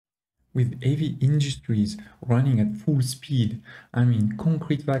with heavy industries running at full speed. I mean,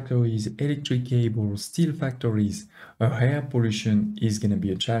 concrete factories, electric cables, steel factories, air pollution is going to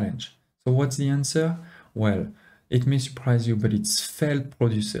be a challenge. So what's the answer? Well, it may surprise you, but it's felt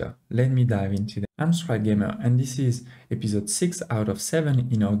producer. Let me dive into that. I'm Strike Gamer, and this is episode 6 out of 7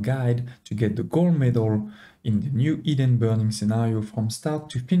 in our guide to get the gold medal in the new Eden burning scenario from start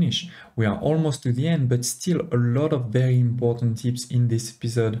to finish. We are almost to the end, but still a lot of very important tips in this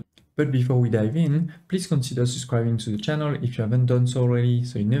episode. But before we dive in, please consider subscribing to the channel if you haven't done so already,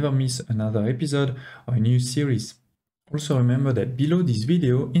 so you never miss another episode or a new series. Also remember that below this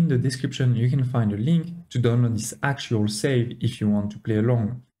video, in the description, you can find a link to download this actual save if you want to play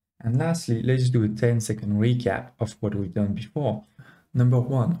along. And lastly, let's do a 10-second recap of what we've done before. Number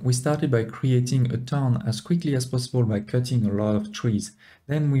 1, we started by creating a town as quickly as possible by cutting a lot of trees.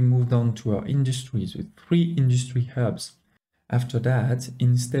 Then we moved on to our industries with 3 industry hubs. After that,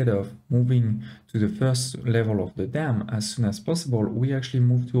 instead of moving to the first level of the dam as soon as possible, we actually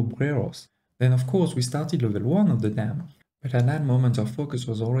moved to obreros. Then of course we started level 1 of the dam, but at that moment our focus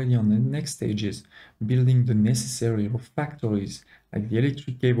was already on the next stages, building the necessary factories like the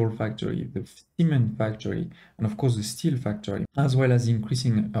electric cable factory, the cement factory, and of course the steel factory, as well as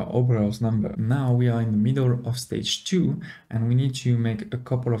increasing our obreros number. Now we are in the middle of stage 2 and we need to make a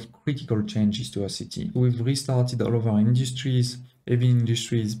couple of critical changes to our city. We've restarted all of our industries, heavy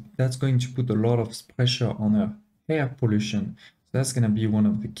industries. That's going to put a lot of pressure on our air pollution. That's going to be one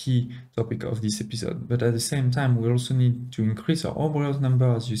of the key topics of this episode. But at the same time, we also need to increase our obreros number,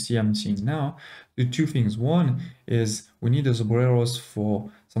 as you see I'm seeing now. The 2 things. One is we need those obreros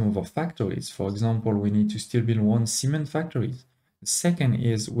for some of our factories. For example, we need to still build 1 cement factory. The second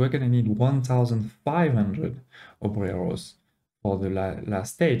is we're going to need 1,500 obreros for the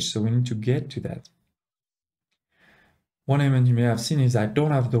last stage. So we need to get to that. One element you may have seen is I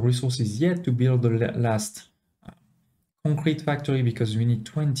don't have the resources yet to build the last concrete factory because we need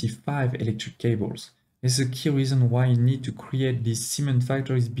 25 electric cables. This is a key reason why you need to create these cement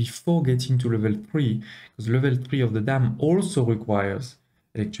factories before getting to level 3, because level 3 of the dam also requires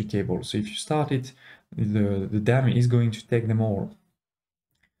electric cables. So if you start it, the dam is going to take them all.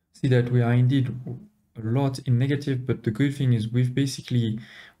 See that we are indeed a lot in negative, but the good thing is we basically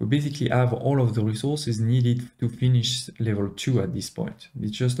have all of the resources needed to finish level 2 at this point.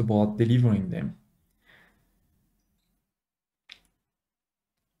 It's just about delivering them.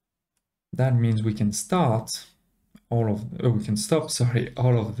 That means we can start all of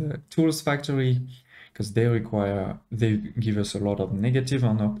the tools factory, because they give us a lot of negative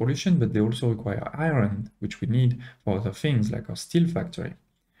on our pollution, but they also require iron, which we need for other things like our steel factory. At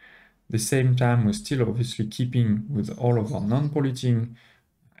the same time, we're still obviously keeping with all of our non-polluting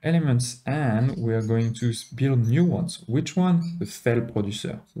elements, and we are going to build new ones. Which one? The fell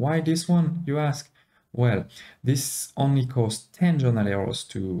producer. Why this one, you ask? Well, this only costs 10 journal arrows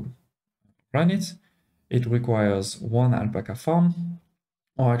to run it. It requires 1 alpaca farm,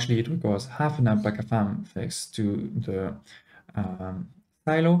 or actually it requires half an alpaca farm thanks to the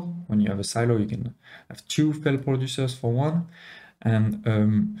silo. When you have a silo, you can have 2 fell producers for 1, and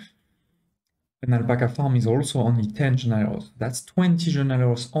an alpaca farm is also only 10 journal. That's 20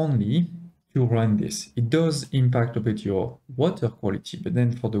 journal only to run this. It does impact a bit your water quality, but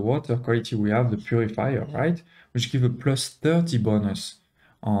then for the water quality we have the purifier, right, which give a plus 30 bonus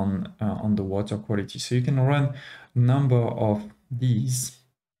on the water quality. So you can run a number of these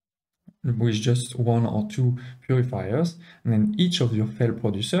with just 1 or 2 purifiers, and then each of your fell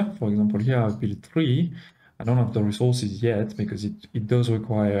producer, for example here I've built 3. I don't have the resources yet because it does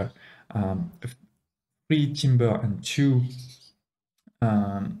require 3 timber and 2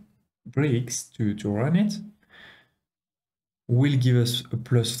 bricks to run it, will give us a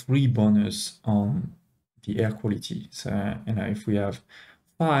plus 3 bonus on the air quality. So if we have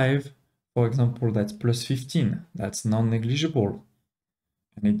 5, for example, that's plus 15. That's non-negligible.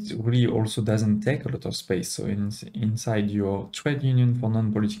 And it really also doesn't take a lot of space. So inside your trade union for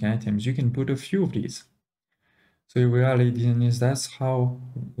non-polluting items, you can put a few of these. So the reality is that's how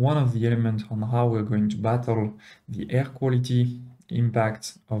one of the elements on how we're going to battle the air quality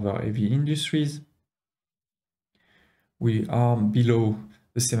impact of our heavy industries. We are below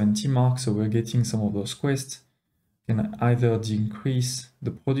the 70 mark, so we're getting some of those quests. Can either decrease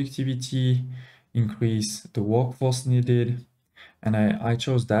the productivity, increase the workforce needed, and I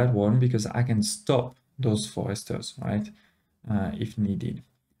chose that one because I can stop those foresters, right, if needed.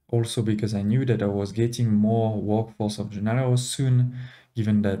 Also because I knew that I was getting more workforce of generators soon,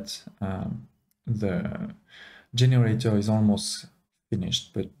 given that the generator is almost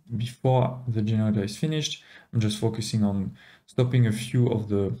finished. But before the generator is finished, I'm just focusing on stopping a few of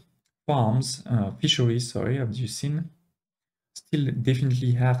the farms, fisheries, sorry, have you seen? Still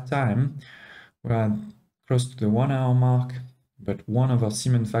definitely have time. We are close to the 1 hour mark, but one of our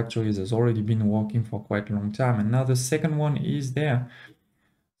cement factories has already been working for quite a long time, and now the second one is there.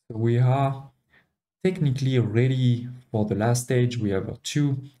 So we are technically ready for the last stage. We have our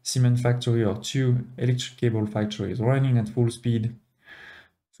 2 cement factory or 2 electric cable factories running at full speed.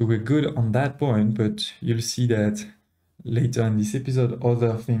 So we're good on that point, but you'll see that later in this episode,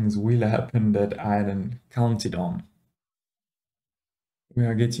 other things will happen that I hadn't counted on. We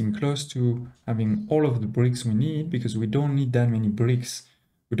are getting close to having all of the bricks we need because we don't need that many bricks.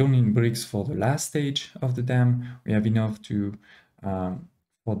 We don't need bricks for the last stage of the dam. We have enough to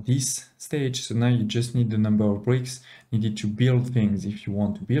for this stage. So now you just need the number of bricks needed to build things if you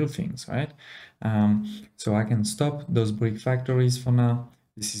want to build things, right? So I can stop those brick factories for now.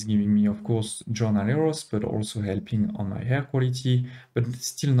 This is giving me, of course, journal errors, but also helping on my air quality, but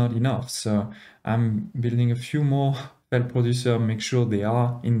still not enough. So I'm building a few more felt producer, make sure they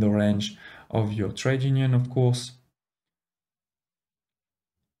are in the range of your trade union, of course.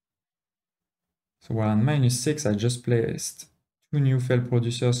 So we're on -6, I just placed 2 new failed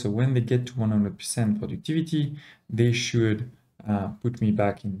producers, so when they get to 100% productivity, they should put me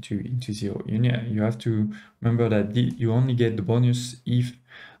back into 0. You have to remember that you only get the bonus if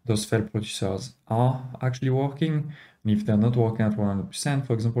those failed producers are actually working, and if they're not working at 100%,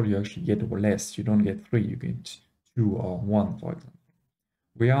 for example, you actually get less. You don't get 3, you get 2 or 1, for example.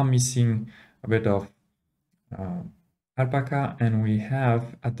 We are missing a bit of alpaca, and we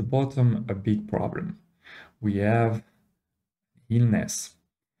have at the bottom a big problem. We have illness.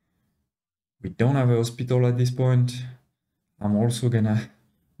 We don't have a hospital at this point. I'm also gonna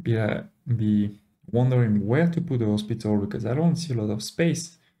be wondering where to put a hospital because I don't see a lot of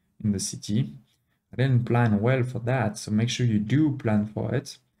space in the city. I didn't plan well for that, so make sure you do plan for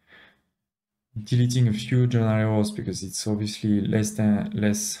it. Deleting a few journal errors because it's obviously less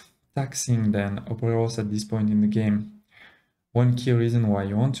taxing than operos at this point in the game. One key reason why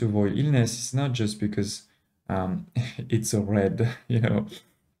you want to avoid illness is not just because it's a red,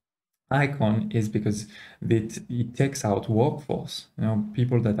 icon, is because it takes out workforce.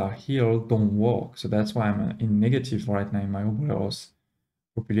 People that are healed don't work, so that's why I'm in negative right now in my operos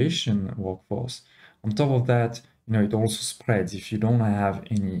population workforce. On top of that, it also spreads. If you don't have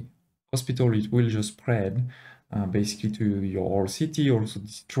any hospital, it will just spread basically to your whole city, also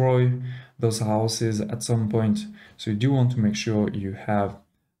destroy those houses at some point. So you do want to make sure you have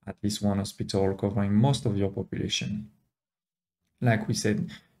at least one hospital covering most of your population. Like we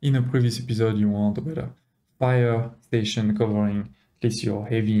said in a previous episode, you want a better fire station covering at least your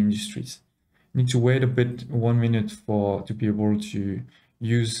heavy industries. You need to wait a bit, 1 minute to be able to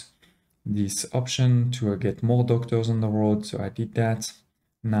use this option to get more doctors on the road. So I did that.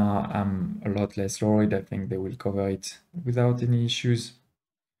 Now I'm a lot less worried. I think they will cover it without any issues.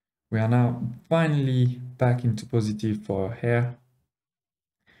 We are now finally back into positive for air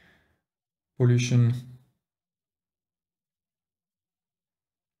pollution.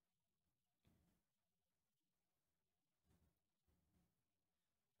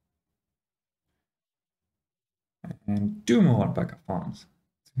 And 2 more alpaca farms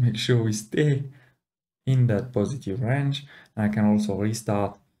to make sure we stay in that positive range. And I can also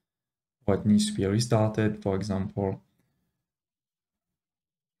restart what needs to be restarted. For example,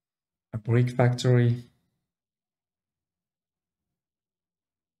 a brick factory.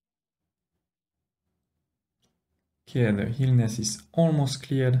 Okay, the illness is almost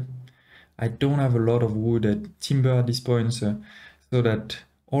cleared. I don't have a lot of wood at timber at this point, so that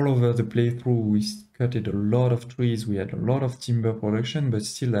all over the playthrough we cutted a lot of trees, we had a lot of timber production, but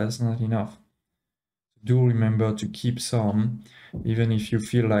still that's not enough. Do remember to keep some, even if you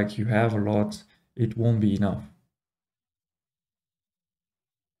feel like you have a lot, it won't be enough.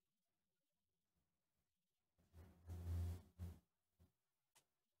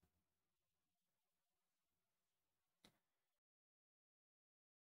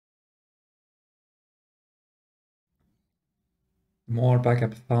 The more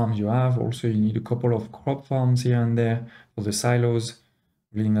alpaca farms you have, also you need a couple of crop farms here and there for the silos.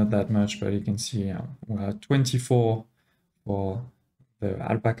 Really not that much, but you can see we have 24 for the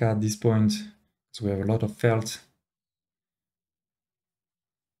alpaca at this point, so we have a lot of felt.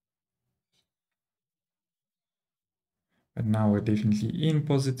 But now we're definitely in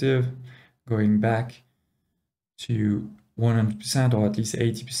positive, going back to 100% or at least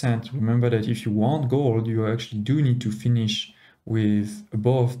 80%. Remember that if you want gold, you actually do need to finish with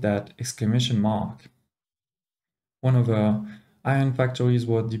above that exclamation mark. One of our iron factories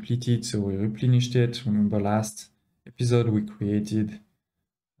was depleted, so we replenished it. Remember last episode we created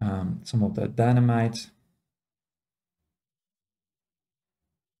some of the dynamite.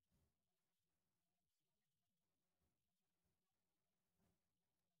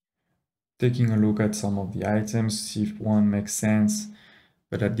 Taking a look at some of the items, see if one makes sense.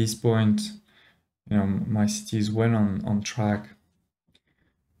 But at this point, my city is well on track.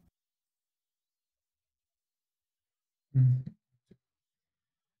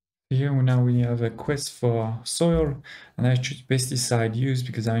 Here now we have a quest for soil, and I choose pesticide use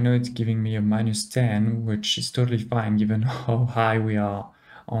because I know it's giving me a -10, which is totally fine given how high we are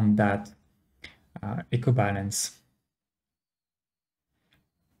on that eco balance.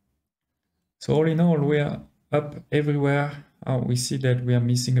 So all in all, we are up everywhere. We see that we are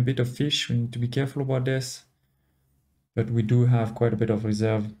missing a bit of fish. We need to be careful about this. But we do have quite a bit of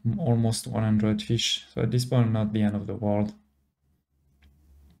reserve, almost 100 fish. So at this point, not the end of the world.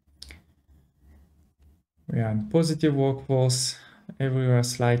 We are in positive workforce, everywhere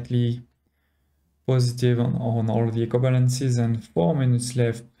slightly positive on all the eco balances, and 4 minutes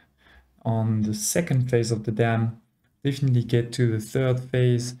left on the second phase of the dam. Definitely get to the third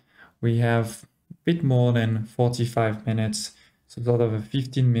phase. We have a bit more than 45 minutes, so sort of a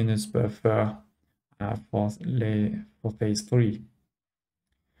 15 minutes buffer for phase 3. You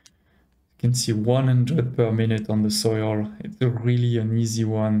can see 100 per minute on the soil. It's really an easy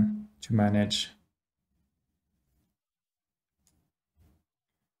one to manage.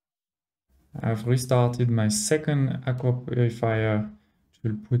 I've restarted my second aqua purifier, which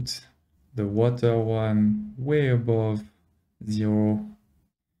will put the water one way above 0.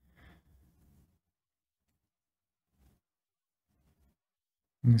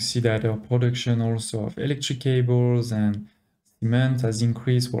 You see that our production also of electric cables and cement has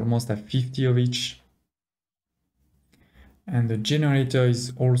increased. We're almost at 50 of each. And the generator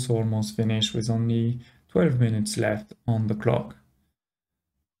is also almost finished with only 12 minutes left on the clock.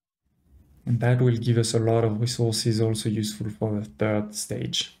 And that will give us a lot of resources also useful for the third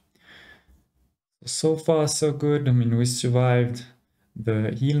stage. So far, so good. I mean, we survived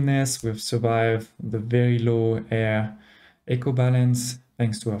the illness, we've survived the very low air eco balance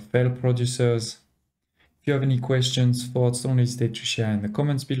thanks to our failed producers. If you have any questions, thoughts, don't hesitate to share in the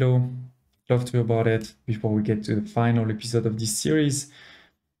comments below. Love to hear about it before we get to the final episode of this series.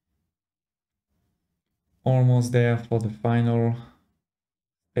 Almost there for the final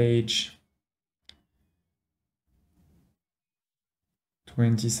stage.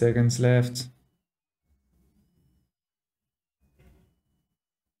 20 seconds left.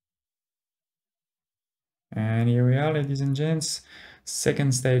 And here we are, ladies and gents.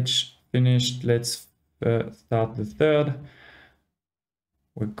 Second stage finished. Let's start the third.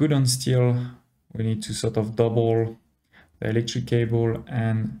 We're good on steel. We need to sort of double the electric cable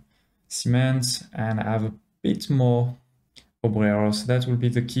and cement and have a bit more obrero. So that will be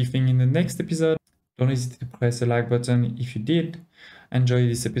the key thing in the next episode. Don't hesitate to press the like button if you did enjoy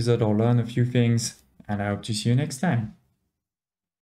this episode or learn a few things, and I hope to see you next time.